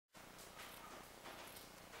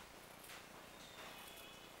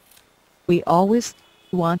We always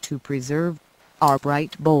want to preserve our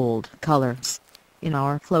bright bold colors in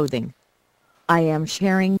our clothing. I am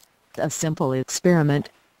sharing a simple experiment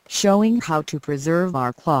showing how to preserve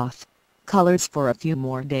our cloth colors for a few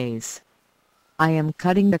more days. I am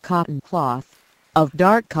cutting the cotton cloth of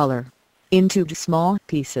dark color into small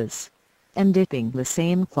pieces and dipping the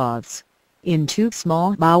same cloths in 2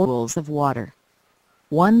 small bowls of water.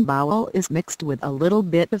 1 bowl is mixed with a little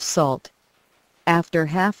bit of salt. After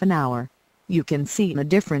half an hour, you can see the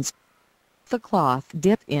difference. The cloth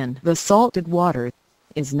dipped in the salted water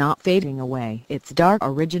is not fading away its dark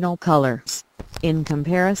original colors, in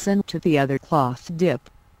comparison to the other cloth dipped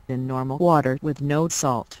in normal water with no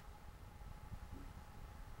salt.